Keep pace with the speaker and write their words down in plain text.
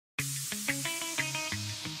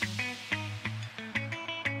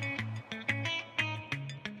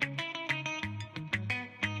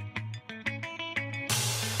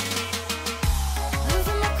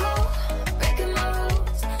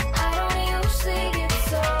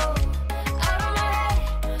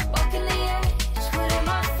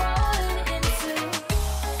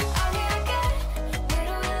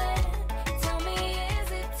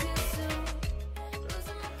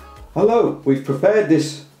Hello, we've prepared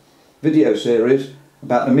this video series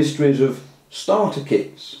about the mysteries of starter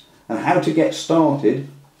kits and how to get started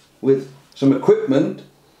with some equipment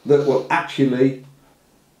that will actually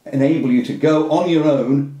enable you to go on your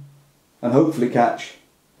own and hopefully catch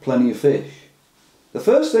plenty of fish. The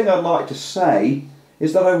first thing I'd like to say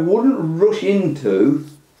is that I wouldn't rush into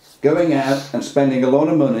going out and spending a lot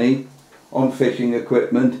of money on fishing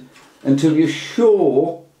equipment until you're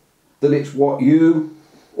sure that it's what you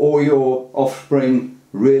or your offspring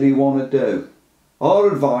really want to do. Our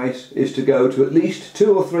advice is to go to at least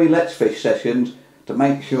 2 or 3 Let's Fish sessions to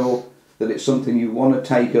make sure that it's something you want to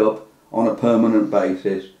take up on a permanent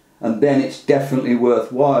basis, and then it's definitely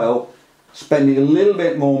worthwhile spending a little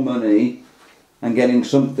bit more money and getting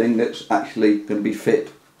something that's actually going to be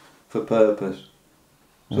fit for purpose.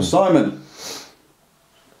 So Simon,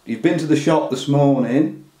 you've been to the shop this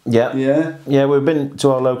morning. Yeah, we've been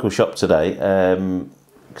to our local shop today.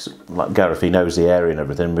 Like Gareth, he knows the area and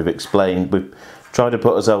everything. We've tried to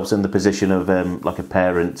put ourselves in the position of like a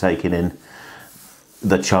parent taking in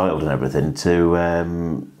the child and everything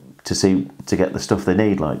to get the stuff they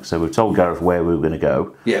need. Like, so we've told Gareth where we were going to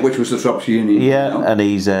go. Yeah, which was the shops you need. Yeah, and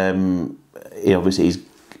he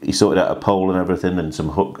sorted out a pole and everything and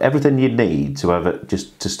some hook, everything you need to have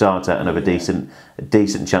just to start out and have a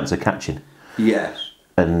decent chance of catching. Yes.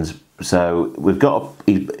 And so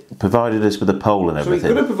he provided us with a pole and everything. So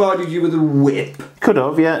he could have provided you with a whip. Could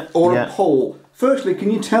have, yeah. Or a pole. Firstly,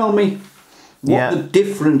 can you tell me what the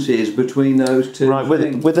difference is between those two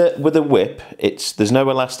things? With a whip, there's no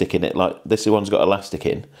elastic in it. Like this one's got elastic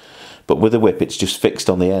in, but with a whip, it's just fixed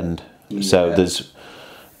on the end. Yeah. So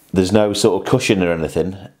there's no sort of cushion or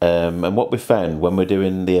anything. And what we found when we're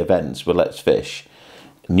doing the events with Let's Fish,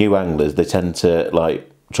 new anglers, they tend to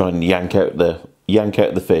like try and yank out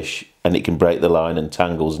the fish, and it can break the line and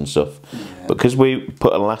tangles and stuff. Yeah. Because we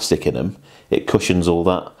put elastic in them, it cushions all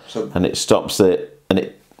that, and it stops it, and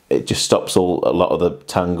it just stops a lot of the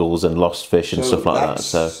tangles and lost fish and stuff like that.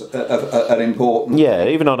 So an important. Yeah,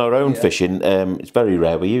 even on our own fishing, it's very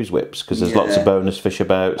rare we use whips because there's lots of bonus fish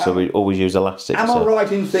about, so we always use elastic. Am I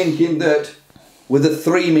right in thinking that with a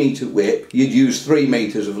 3 metre whip, you'd use 3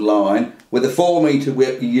 metres of line, with a 4 metre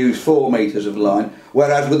whip, you use 4 metres of line,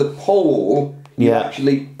 whereas with a pole, you're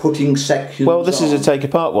actually putting sections. Well, this is a take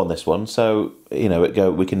apart one, this one, so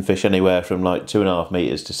we can fish anywhere from like 2.5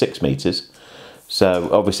 metres to 6 metres. So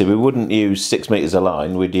obviously we wouldn't use 6 metres of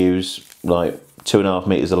line, we'd use like 2.5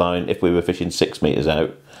 metres of line if we were fishing 6 metres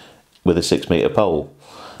out with a 6 metre pole.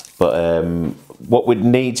 But what we'd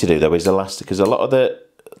need to do though is elastic, because a lot of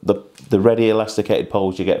the ready elasticated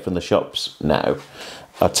poles you get from the shops now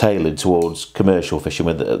are tailored towards commercial fishing,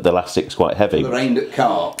 where the elastic's quite heavy. They're aimed at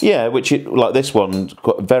carp. Yeah, like this one's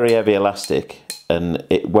got very heavy elastic, and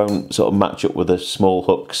it won't sort of match up with the small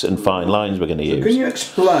hooks and fine lines we're going to use. Can you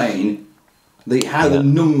explain how the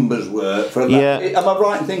numbers work for that? Am I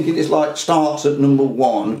right in thinking it's like starts at number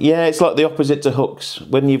 1? Yeah, it's like the opposite to hooks.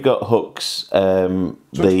 When you've got hooks, so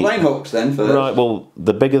explain hooks then first. Right, well,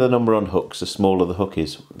 the bigger the number on hooks, the smaller the hook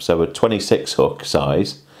is. So a 26 hook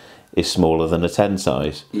size is smaller than a 10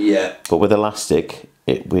 size. Yeah. But with elastic,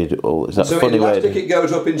 is that so funny way? Elastic, it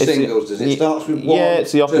goes up in singles, does it? It starts with 1, yeah,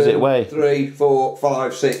 it's the opposite 2, way. 3, 4,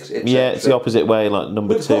 5, 6, etc. Yeah, it's the opposite way, like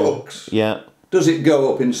number with 2. Hooks, yeah. Does it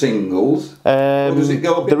go up in singles? Or does it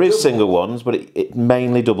go up in there is doubles? single ones, but it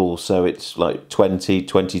mainly doubles, so it's like 20,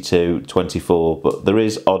 22, 24, but there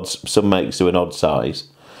is odds. Some makes do an odd size,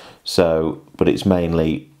 but it's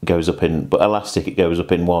mainly goes up in, but elastic it goes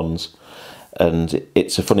up in ones. And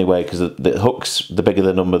it's a funny way because the hooks, the bigger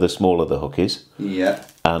the number, the smaller the hook is. Yeah.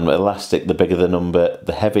 And elastic, the bigger the number,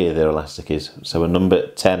 the heavier the elastic is. So a number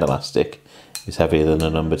 10 elastic is heavier than a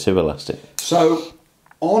number 2 elastic. So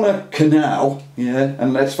on a canal,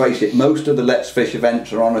 and let's face it, most of the Let's Fish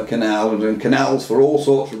events are on a canal, and canals for all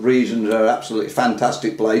sorts of reasons are an absolutely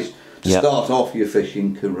fantastic place to start off your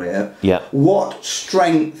fishing career. Yeah. What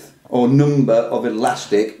strength or number of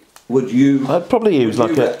elastic would you? I'd probably use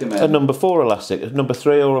like a number 4 elastic. A number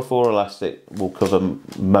 3 or a 4 elastic will cover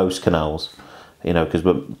most canals, because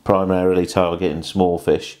we're primarily targeting small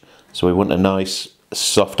fish, so we want a nice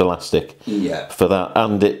soft elastic for that,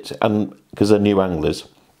 and because they're new anglers,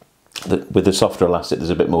 with the softer elastic there's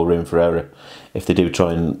a bit more room for error. If they do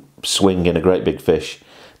try and swing in a great big fish,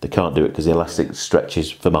 they can't do it because the elastic stretches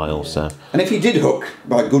for miles. So. And if you did hook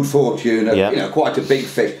by good fortune quite a big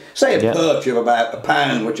fish, say a perch of about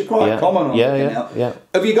 £1, which are quite common on the canal,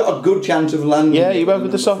 have you got a good chance of landing? Yeah, you have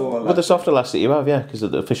with the soft elastic. You have, because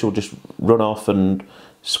the fish will just run off and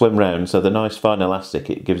swim round. So the nice fine elastic,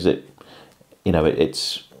 it gives it,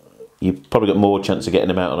 you've probably got more chance of getting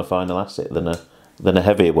them out on a fine elastic than than a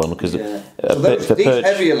heavier one because So these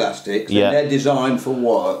heavy elastics, they're designed for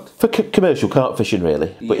what? For commercial carp fishing,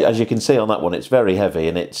 really. But as you can see on that one, it's very heavy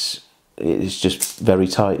and it's just very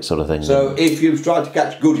tight, sort of thing. So if you tried to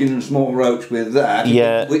catch gudgeon and small roach with that,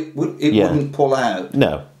 it wouldn't pull out.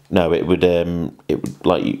 No, it would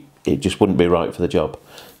it just wouldn't be right for the job.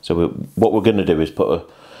 So what we're going to do is put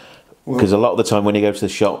because a lot of the time when you go to the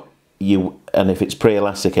shop, and if it's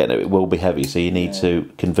pre-elasticated, it will be heavy, so you need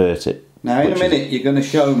to convert it. Now, in a minute, you're going to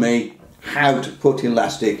show me how to put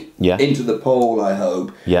elastic into the pole, I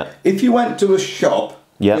hope. Yeah. If you went to a shop,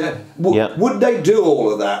 would they do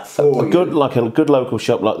all of that for you? Like a good local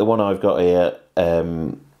shop like the one I've got here,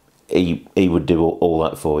 he would do all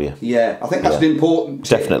that for you. Yeah, I think that's an important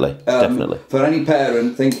tip. Definitely. For any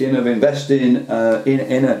parent thinking of investing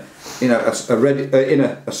in a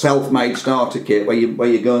self-made starter kit where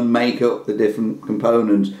you go and make up the different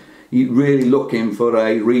components, you're really looking for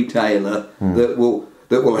a retailer that will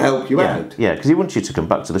help you out. Yeah, because he wants you to come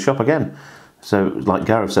back to the shop again. So, like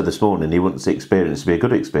Gareth said this morning, he wants the experience to be a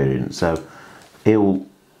good experience. So,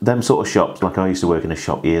 them sort of shops, like I used to work in a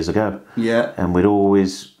shop years ago. Yeah. And we'd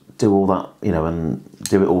always do all that, and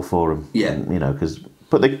do it all for them. Yeah. And,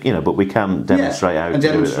 but we can demonstrate how to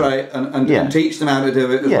demonstrate do it. And teach them how to do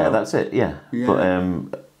it as well. That's it, yeah. But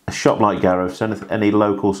a shop like Gareth's, any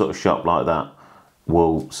local sort of shop like that,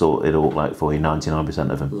 will sort it all out for you,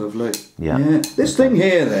 99% of them. Lovely. Yeah. This thing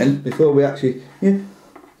here then, before we actually...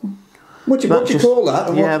 What do you call that?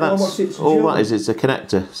 And what's its all that is, it's a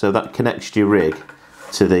connector. So that connects your rig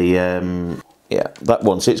to the... that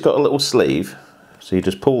one. So it's got a little sleeve. So you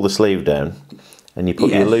just pull the sleeve down and you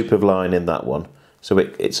put your loop of line in that one. So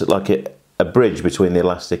it's like a bridge between the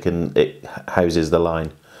elastic and it houses the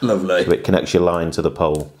line. Lovely. So it connects your line to the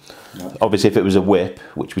pole. Yep. Obviously, if it was a whip,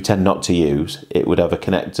 which we tend not to use, it would have a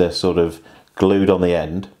connector sort of glued on the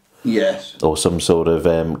end. Yes. Or some sort of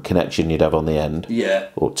connection you'd have on the end. Yeah.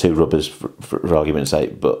 Or two rubbers, for argument's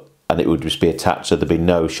sake. And it would just be attached, so there'd be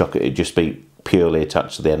no shock. It'd just be purely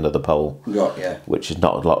attached to the end of the pole. Got yeah. Which is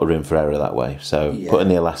not a lot of room for error that way. So putting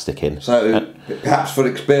the elastic in. So perhaps for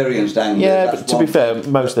experienced anglers. Yeah, but to be fair,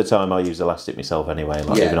 most of the time I use elastic myself anyway,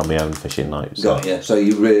 like even on my own fishing nights. So. Got yeah. So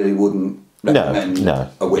you really wouldn't recommend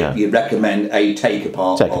a whip. No. You'd recommend a take-apart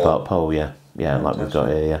pole. Take-apart pole, yeah. Yeah, like we've got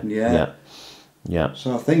here, yeah.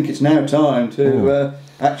 So I think it's now time to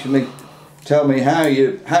actually tell me how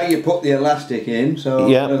you put the elastic in.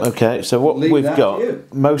 So okay. So what we've got,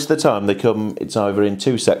 most of the time they come, it's either in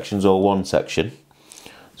two sections or one section.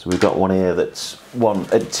 So we've got one here that's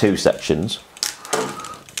two sections.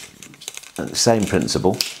 Same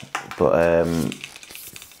principle, but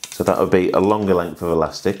so that would be a longer length of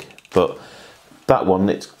elastic. But that one,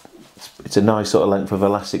 it's a nice sort of length of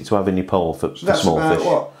elastic to have in your pole for small about, fish.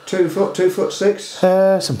 What, 2 foot,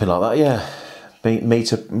 2'6"? Something like that, yeah.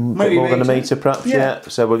 Metre, maybe more than a metre perhaps, yeah.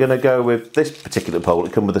 So we're going to go with this particular pole.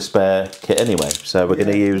 It comes with a spare kit anyway, so we're going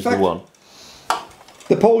to use the one.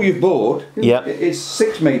 The pole you've bought is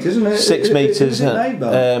 6 metres, isn't it? 6 metres,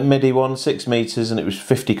 MIDI one, 6 metres, and it was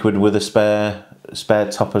 50 quid with a spare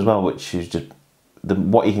top as well, which is just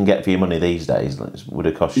what you can get for your money these days. Would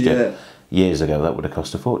have cost you years ago. That would have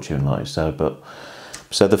cost a fortune, like so.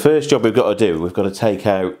 So the first job we've got to do, we've got to take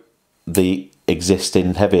out the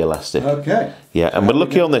existing heavy elastic. Okay. Yeah, and we're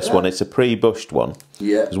lucky on this one. It's a pre-bushed one.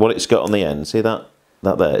 Yeah. Because what it's got on the end, see that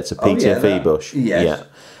there? It's a PTFE bush. Yes. Yeah.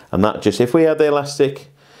 And that just, if we had the elastic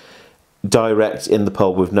direct in the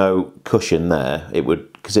pole with no cushion there, it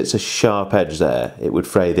would, because it's a sharp edge there, it would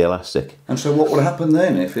fray the elastic. And so what would happen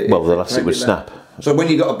then if it? Well, the elastic would snap. So when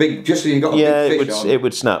you got a big, just so you got a big fish on, it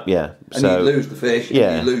would snap. Yeah. And you lose the fish.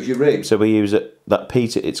 And you lose your rig. So we use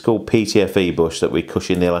it's called PTFE bush that we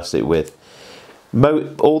cushion the elastic with.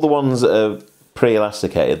 All the ones that are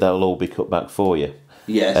pre-elasticated, they'll all be cut back for you.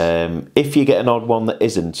 Yes. If you get an odd one that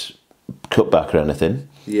isn't cut back or anything,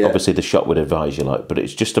 obviously the shop would advise you but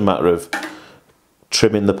it's just a matter of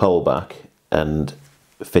trimming the pole back and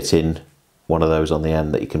fitting one of those on the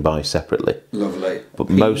end that you can buy separately. Lovely. But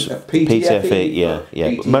most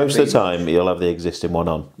PTFE, but most of the time you'll have the existing one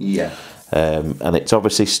on. Yeah. And it's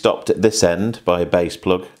obviously stopped at this end by a base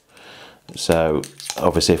plug. So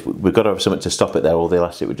obviously if we've got to have something to stop it there, or the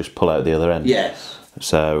elastic would just pull out the other end. Yes.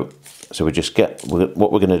 So we just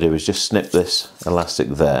what we're going to do is just snip this elastic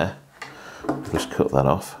there. Just cut that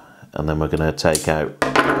off, and then we're going to take that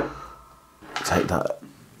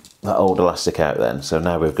old elastic out then. So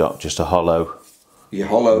now we've got just a hollow,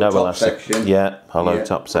 top section. Yeah, hollow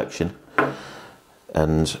top section.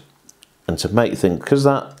 And to make things, because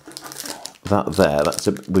we're going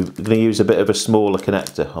to use a bit of a smaller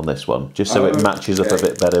connector on this one, just so it matches up a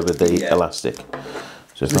bit better with the elastic.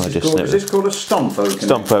 So So if I just snip is this called a Stonfo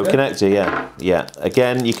connector? Stonfo connector, yeah.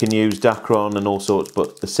 Again, you can use Dacron and all sorts,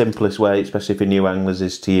 but the simplest way, especially for new anglers,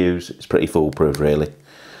 is to use, it's pretty foolproof really.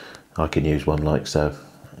 I can use one like so,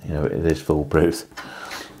 you know, it is foolproof.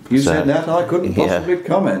 You said that, I couldn't possibly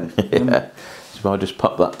comment. Yeah. So if I just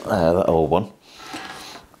pop that old one,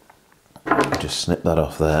 just snip that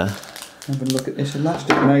off there. Have a look at this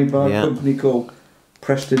elastic made by a company called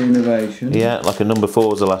Preston Innovation. Yeah, like a number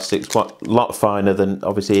 4's elastic. It's quite a lot finer than,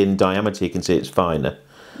 obviously in diameter you can see it's finer.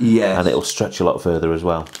 Yes. And it'll stretch a lot further as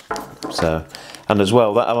well. So, and as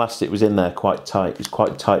well, that elastic was in there quite tight. It's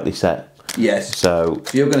quite tightly set. Yes. So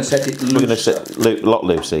you're going to set it looser. We're going to set a lot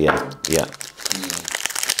looser, yeah.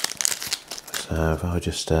 So if I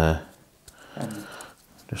just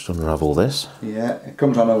unravel this. Yeah, it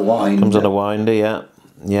comes on a winder. Comes on a winder, yeah.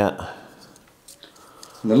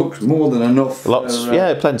 And there looks more than enough. Lots,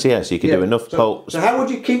 plenty. Yeah, so you can do enough bolts. So how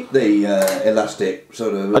would you keep the elastic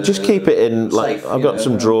sort of? I just keep it in like safe, I've got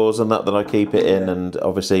some drawers and that I keep it in, and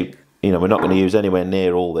obviously, you know, we're not going to use anywhere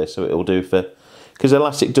near all this, so it'll do for, because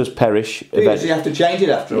elastic does perish. You have to change it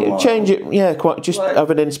after a while. Change it, yeah, quite. Just like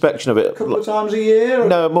have an inspection of it. A couple of times a year. Or?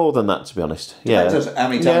 No, more than that, to be honest. Yeah, depends how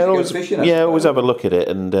many times you go fishing. Yeah, always have a look at it,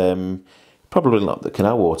 and probably like the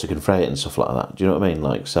canal water can fray it and stuff like that. Do you know what I mean?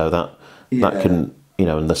 Like so that can. You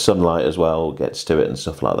know, and the sunlight as well gets to it and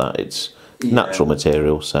stuff like that. It's natural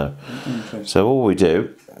material, so all we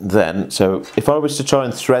do then. So if I was to try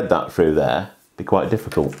and thread that through there, it'd be quite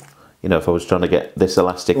difficult. You know, if I was trying to get this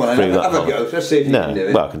elastic through that. Have a go. Let's see if you can do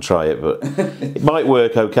it. Well, I can try it, but it might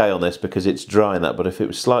work okay on this because it's dry and that. But if it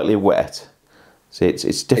was slightly wet, see,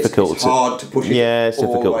 it's difficult. It's hard to push it. Yeah, it's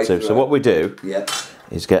difficult to. So what we do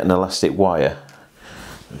is get an elastic wire.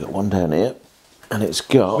 We've got one down here. And it's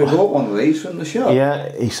got... We bought one of these from the shop.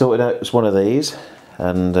 Yeah, he sorted out it's one of these.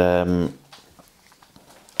 And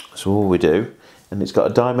so all we do, and it's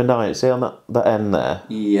got a diamond eye, see on that end there?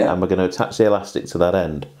 Yeah. And we're going to attach the elastic to that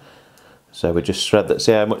end. So we just thread that.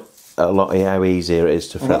 See how easier it is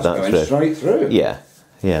to thread that through. Straight through. Yeah.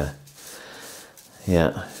 And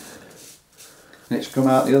it's come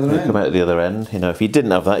out the other end. Come out the other end. You know, if you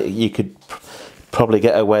didn't have that, you could probably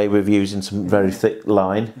get away with using some very thick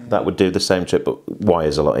line. That would do the same trick, but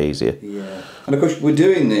wire's a lot easier. Yeah. And of course we're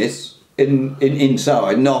doing this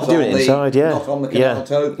inside, not on the canal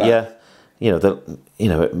tow path. Yeah.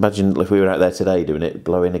 Imagine if we were out there today doing it,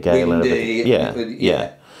 blowing a gale and everything.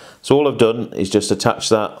 Yeah. So all I've done is just attach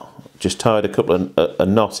that, just tied a couple of a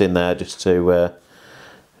knot in there just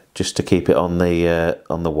to keep it on the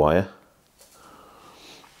wire.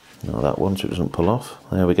 Not that one, so it doesn't pull off.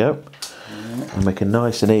 There we go. And we can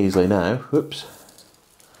nice and easily now, whoops,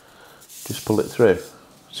 just pull it through.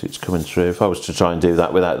 So it's coming through. If I was to try and do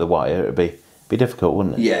that without the wire, it would be difficult,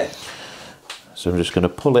 wouldn't it? Yeah. So I'm just going to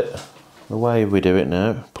pull it the way we do it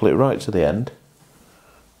now, pull it right to the end.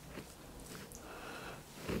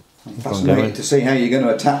 Fascinating to see how you're going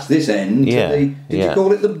to attach this end to the, did you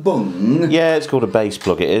call it the bung? Yeah, it's called a base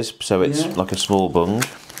plug it is, so it's like a small bung,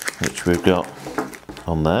 which we've got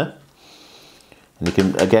on there. And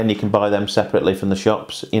you can buy them separately from the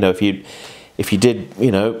shops. You know, if you did,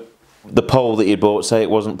 you know, the pole that you bought, say it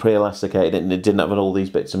wasn't pre-elasticated and it didn't have all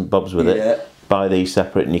these bits and bobs with it, buy these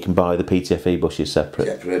separate, and you can buy the PTFE bushes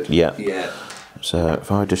separate. Yeah. So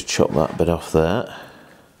if I just chop that bit off there.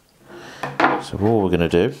 So all we're going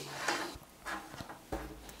to do,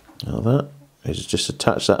 like that, is just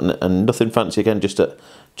attach that, and nothing fancy again, just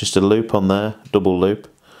a loop on there, double loop.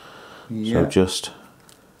 So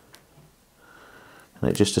and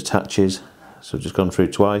it just attaches, so just gone through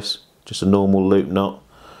twice, just a normal loop knot.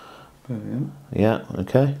 Brilliant. Yeah,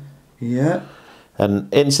 okay. Yeah.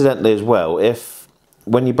 And incidentally as well,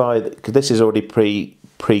 when you buy, because this is already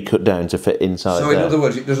pre-cut down to fit inside so in other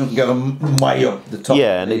words, it doesn't go way up the top.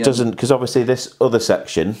 Yeah, and it doesn't, because obviously this other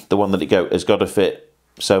section, the one that has got to fit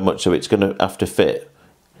so much, so it's going to have to fit.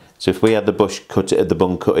 So if we had the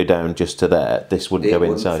bung cut it down just to there, this wouldn't go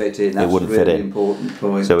inside. It wouldn't fit in. Important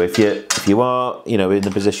point. So if you are, you know, in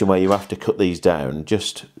the position where you have to cut these down,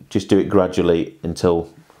 just do it gradually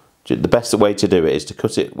until. The best way to do it is to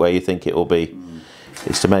cut it where you think it will be.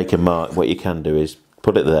 Is to make a mark. What you can do is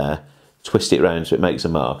put it there, twist it round so it makes a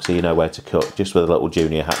mark, so you know where to cut, just with a little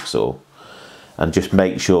junior hacksaw, and just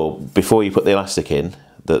make sure before you put the elastic in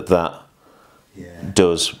that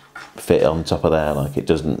does fit on top of there, like it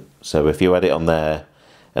doesn't. So if you had it on there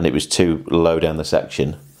and it was too low down the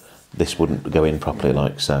section, this wouldn't go in properly,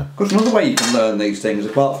 like so. Of course, another way you can learn these things,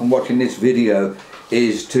 apart from watching this video,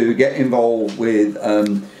 is to get involved with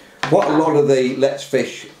what a lot of the Let's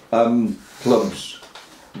Fish clubs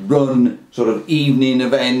run sort of evening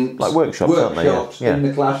events, like workshops, aren't they? Yeah. in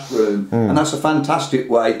the classroom, and that's a fantastic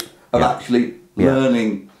way of actually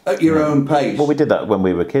learning at your own pace. Well, we did that when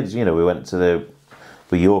we were kids. You know, we went to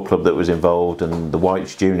the York club that was involved, and the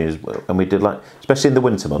Whites Juniors, and we did, like, especially in the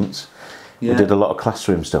winter months, we did a lot of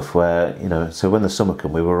classroom stuff where, you know, so when the summer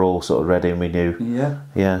come, we were all sort of ready and we knew.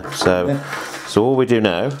 So all we do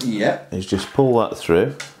now is just pull that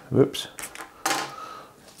through. Whoops.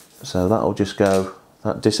 So that'll just go,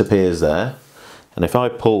 that disappears there, and if I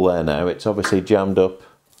pull there now, it's obviously jammed up.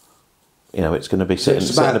 You know, it's going to be sitting.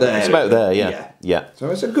 It's about there. It's about there, yeah. So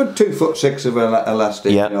it's a good 2'6" of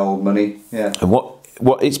elastic in old money. Yeah. And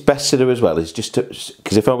what it's best to do as well is just to,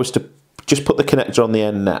 because if I was to just put the connector on the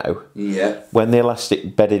end now, when the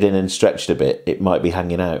elastic bedded in and stretched a bit, it might be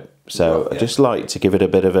hanging out. So I just like to give it a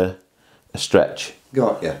bit of a stretch.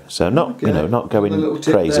 Got you. So not you know, not going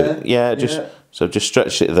crazy. So just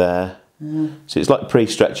stretch it there. So it's like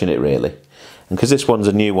pre-stretching it really. And because this one's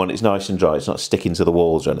a new one, it's nice and dry. It's not sticking to the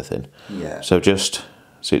walls or anything. So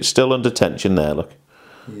it's still under tension there. Look.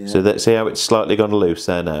 So let's see how it's slightly gone loose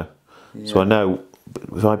there now. So I know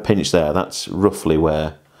if I pinch there, that's roughly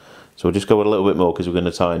where. So we'll just go a little bit more because we're going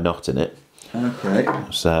to tie a knot in it. Okay.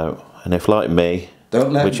 So, and if like me,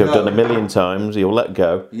 don't let which go. I've done a million times, you'll let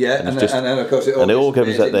go. Yeah, and then of course it all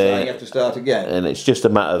comes at the. You have to start again. And it's just a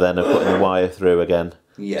matter then of putting the wire through again.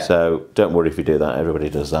 So don't worry if you do that. Everybody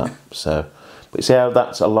does that. So, but see how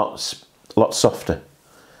that's a lot softer,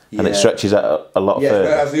 and it stretches out a lot further.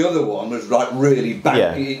 Whereas the other one was like really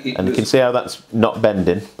back. And you can see how that's not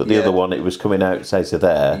bending, but the other one, it was coming out, say, to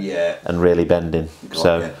there, and really bending.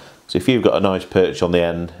 So if you've got a nice perch on the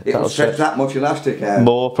end, it'll stretch that much elastic out.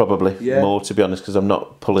 More probably, more to be honest, because I'm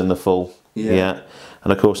not pulling the full. And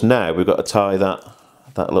of course now we've got to tie that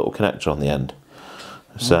little connector on the end.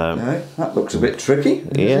 So that looks a bit tricky.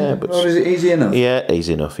 Or is it easy enough? Yeah,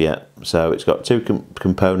 easy enough. Yeah. So it's got two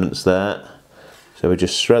components there. So we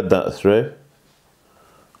just thread that through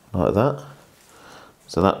like that.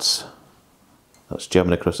 So that's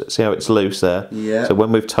jamming across it. See how it's loose there? So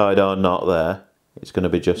when we've tied our knot there, it's going to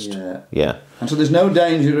be just And so there's no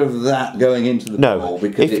danger of that going into the ball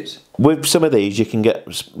because with some of these you can get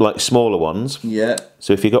like smaller ones.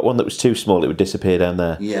 So if you got one that was too small, it would disappear down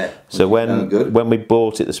there. So when we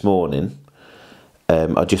bought it this morning,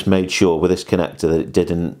 I just made sure with this connector that it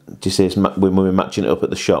didn't. Do you see? When we were matching it up at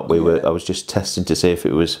the shop, I was just testing to see if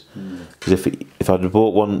it was, because if I'd have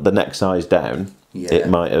bought one the next size down, it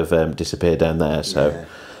might have disappeared down there. So.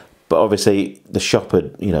 But obviously, the shop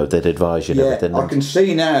had, they'd advise you and everything. I can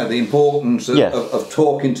see now the importance of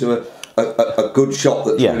talking to a good shop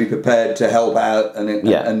that's really prepared to help out. And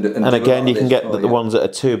again, you can get the ones that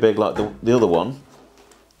are too big, like the other one.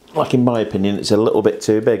 Like in my opinion, it's a little bit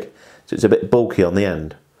too big, so it's a bit bulky on the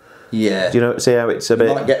end. Do you see how it's a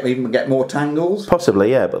bit? Might get more tangles.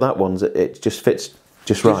 Possibly, but that one's it just fits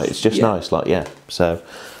just right. It's just nice, So,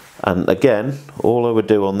 and again, all I would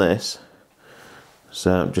do on this.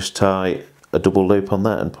 So just tie a double loop on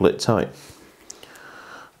that and pull it tight.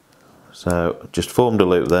 So just formed a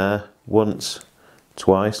loop there, once,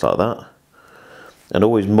 twice, like that. And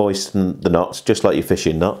always moisten the knots, just like your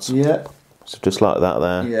fishing knots. So just like that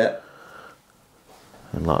there.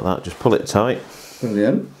 And like that, just pull it tight.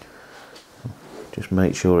 Brilliant. Just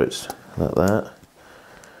make sure it's like that.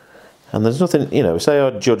 And there's nothing, say I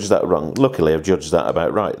judged that wrong. Luckily I've judged that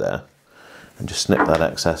about right there. And just snip that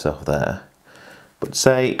excess off there. But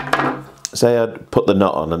say I'd put the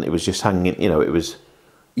knot on and it was just hanging, it was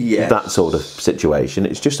that sort of situation.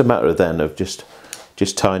 It's just a matter of then of just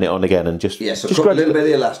tying it on again and just so just cut a little bit of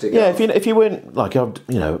the elastic. Yeah, if you weren't like I've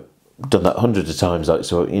done that hundreds of times, like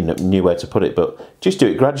so knew where to put it, but just do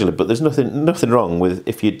it gradually. But there's nothing wrong with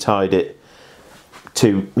if you tied it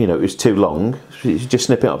too, it was too long. You just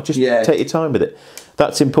snip it off. Just take your time with it.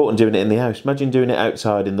 That's important doing it in the house. Imagine doing it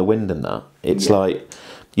outside in the wind and that. It's like.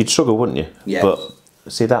 You'd struggle, wouldn't you? But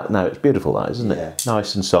see that now, it's beautiful, that isn't it?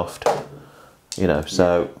 Nice and soft.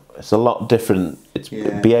 So it's a lot different. It's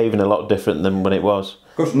behaving a lot different than when it was.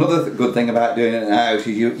 Of course, another good thing about doing it in a house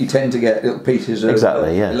is you tend to get little pieces of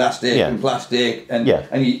elastic and plastic, and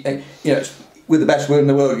with the best will in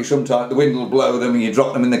the world, sometimes the wind will blow them and you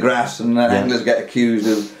drop them in the grass, and anglers get accused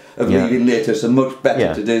of leaving litter. So much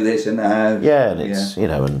better to do this in the house. And it's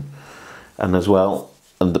and as well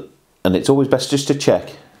and it's always best just to check.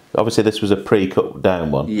 Obviously, this was a pre-cut down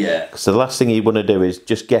one. So the last thing you want to do is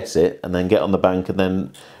just guess it and then get on the bank and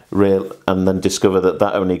then discover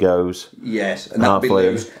that only goes and that'll be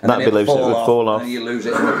loose. And that'll be loose. It would fall off. And you lose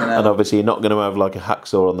it in the canal. And obviously, you're not going to have like a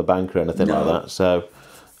hacksaw on the bank or anything like that.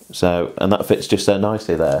 So and that fits just so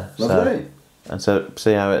nicely there. Lovely. So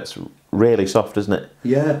see how it's really soft, isn't it?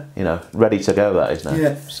 Yeah. You know, ready to go. That is now.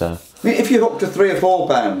 Yeah. So. I mean, if you hooked a 3 or 4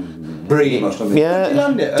 pound bream or something, Yeah, could you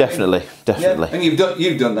land it? definitely. Yeah. And you've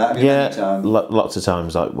done that, have you, many times? Lots of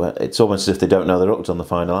times. Like, where it's almost as if they don't know they're hooked on the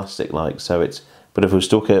fine elastic. Like, so it's. But if we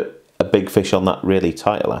stuck a big fish on that really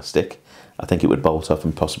tight elastic, I think it would bolt off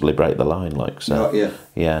and possibly break the line. Like, so. Oh, yeah.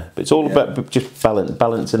 Yeah, but it's all about just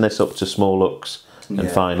balancing this up to small hooks and Yeah.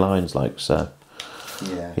 fine lines. Like, so.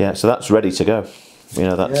 Yeah. Yeah. So that's ready to go. You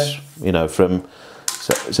know, that's you know from.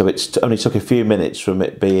 So it's only took a few minutes from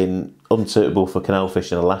it being unsuitable for canal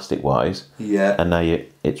fishing elastic wise. Yeah. And now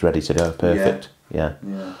it's ready to go. Perfect. Yeah.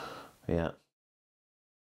 Yeah. Yeah.